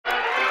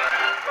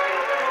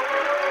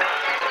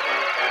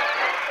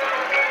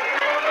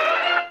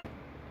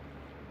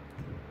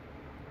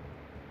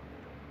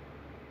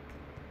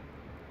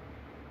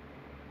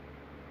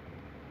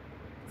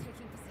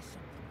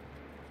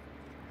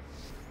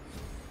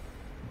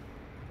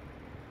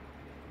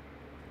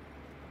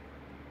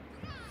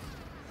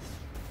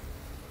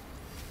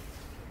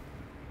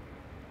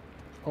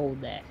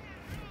Hold that.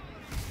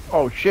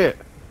 Oh shit.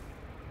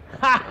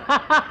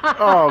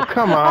 Oh,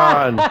 come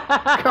on.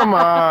 Come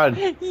on.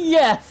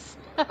 Yes.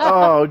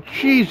 Oh,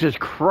 Jesus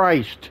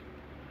Christ.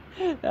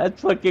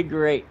 That's fucking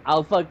great.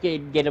 I'll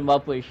fucking get him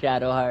up with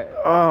Shadowheart.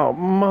 Oh,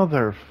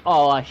 mother.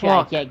 Oh shit! I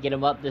Fuck. can't get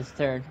him up this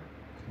turn.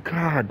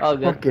 God Oh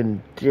good.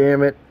 fucking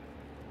damn it.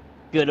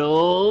 Good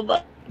old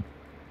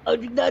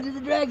Dungeons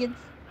and Dragons.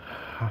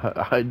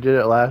 I did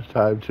it last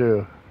time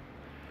too.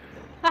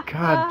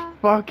 God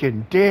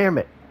fucking damn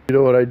it. You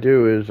know what I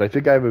do is, I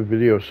think I have a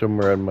video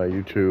somewhere on my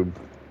YouTube,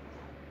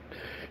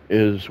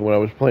 is when I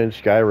was playing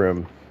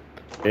Skyrim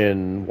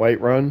in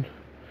Whiterun,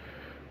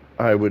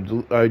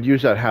 I'd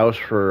use that house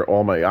for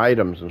all my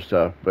items and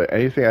stuff, but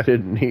anything I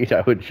didn't need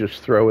I would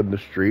just throw in the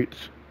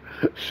streets.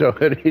 So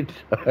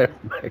anytime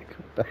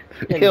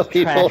There's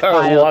people trash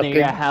are pile near walking,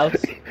 your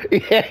house.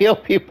 yeah,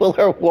 people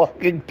are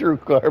walking through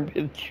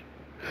garbage.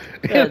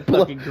 That's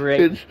fucking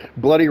great. It's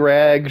bloody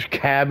rags,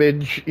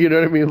 cabbage, you know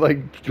what I mean, like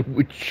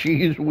with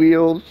cheese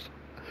wheels.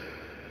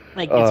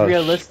 Like it's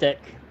realistic.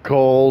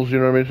 Coals, you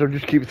know what I mean? So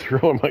just keep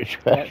throwing my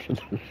trash in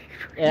the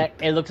street.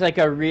 It looks like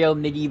a real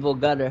medieval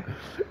gutter.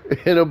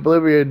 In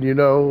Oblivion, you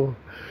know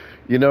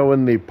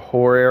in the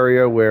poor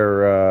area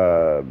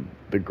where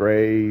the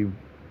gray,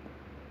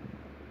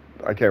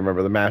 I can't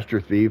remember, the master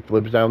thief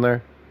lives down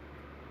there?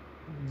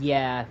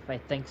 Yeah, I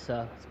think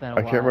so. It's been a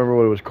I while. can't remember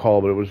what it was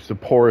called, but it was the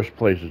poorest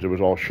places. It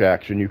was all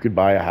shacks, and you could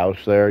buy a house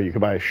there. You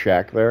could buy a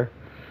shack there.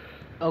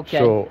 Okay,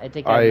 So I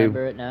think I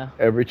remember it now.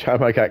 Every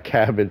time I got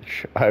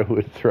cabbage, I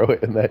would throw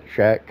it in that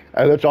shack.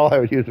 That's all I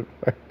would use it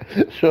for.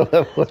 So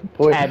at one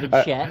point,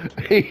 Cabbage shack.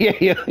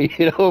 Yeah,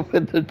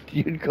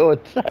 you'd go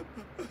inside.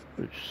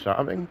 You're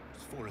sobbing.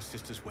 It's for a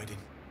sister's wedding.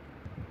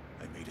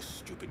 I made a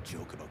stupid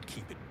joke about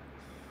keeping.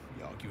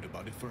 We argued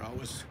about it for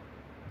hours.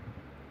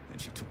 Then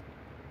she took.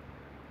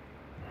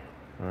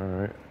 All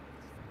right.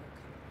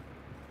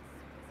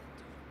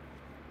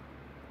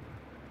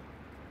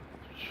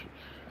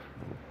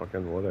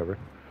 Fucking whatever.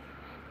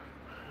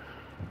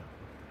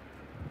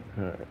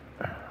 Alright.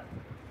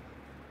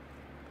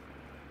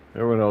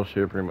 Everyone else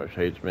here pretty much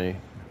hates me,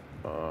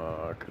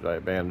 because I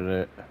abandoned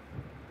it.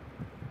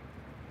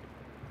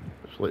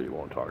 This lady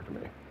won't talk to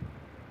me.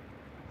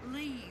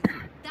 Leave.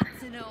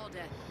 That's an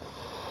order.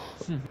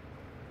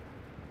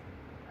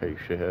 Hey,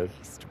 shithead.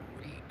 East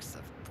reeks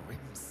of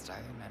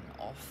brimstone and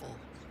offal.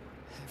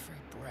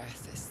 Every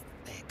breath is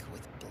thick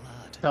with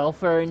blood.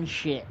 Sulfur and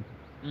shit.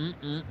 You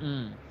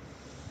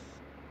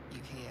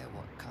hear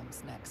what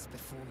comes next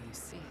before you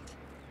see it.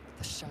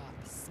 The sharp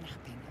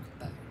snapping of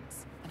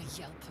bones, and a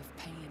yelp of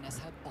pain as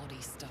her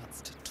body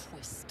starts to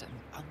twist and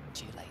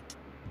undulate.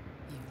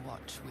 You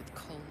watch with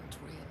cold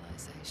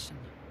realization.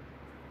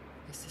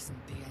 This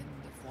isn't the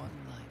end of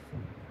one life,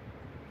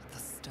 but the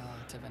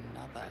start of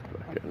another.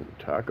 Fucking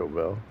Taco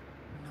Bell.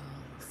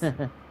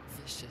 Gnarls,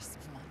 vicious,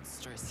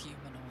 monstrous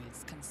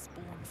humanoids can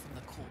spawn from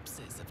the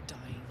corpses of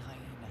dying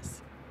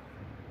hyenas.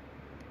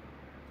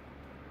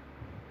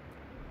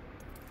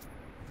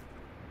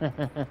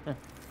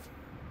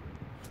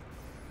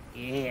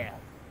 Yeah.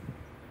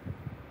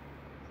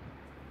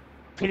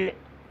 Kill it.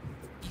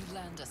 You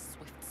land a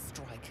swift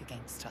strike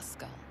against her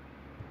skull.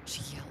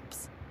 She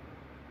yelps,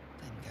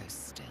 then goes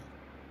still.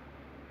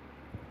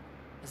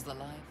 As the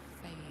life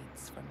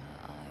fades from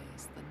her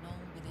eyes, the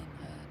knoll within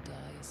her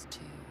dies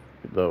too.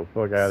 Get the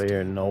fuck out of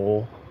here,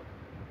 Noel.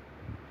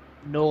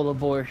 No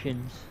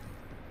abortions.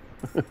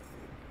 I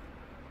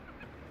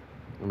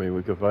mean,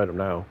 we could fight him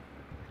now.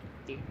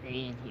 They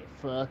in here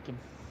fucking.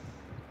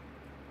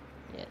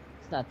 Yeah,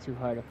 it's not too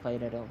hard to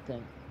fight, I don't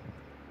think.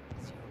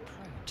 As you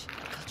approach, a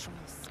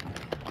guttural scream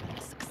and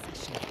a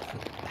succession of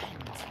quick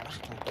bangs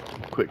rattle.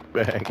 Quick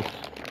bang.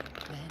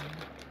 Then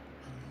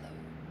a low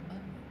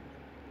moan.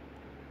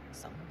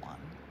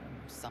 Someone,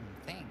 or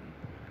something,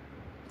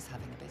 is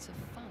having a bit of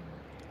fun.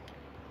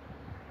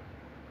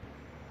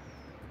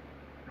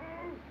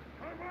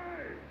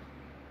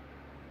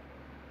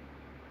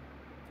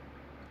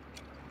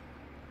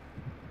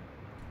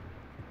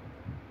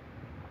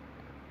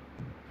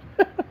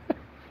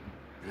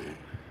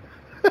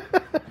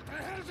 What the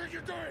hell are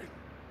you doing?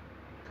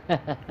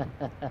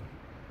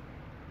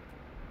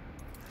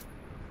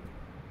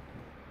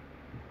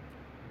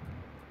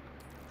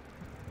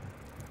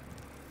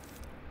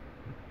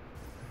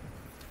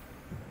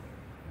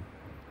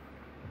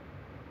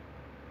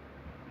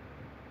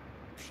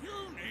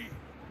 Puny?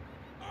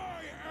 I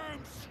am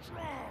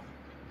strong.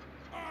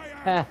 I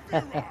am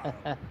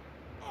virile.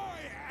 I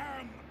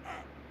am.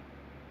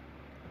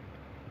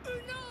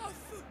 Enough!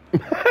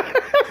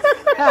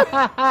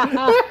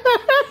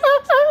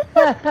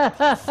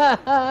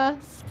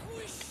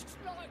 Squished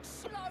like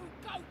slow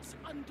goats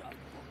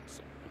underfoot.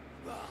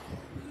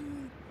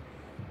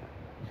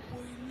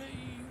 We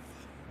leave.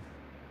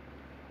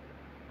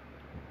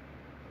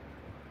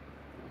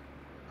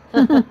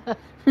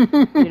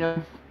 You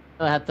don't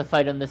have to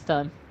fight him this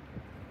time.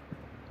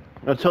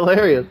 That's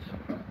hilarious.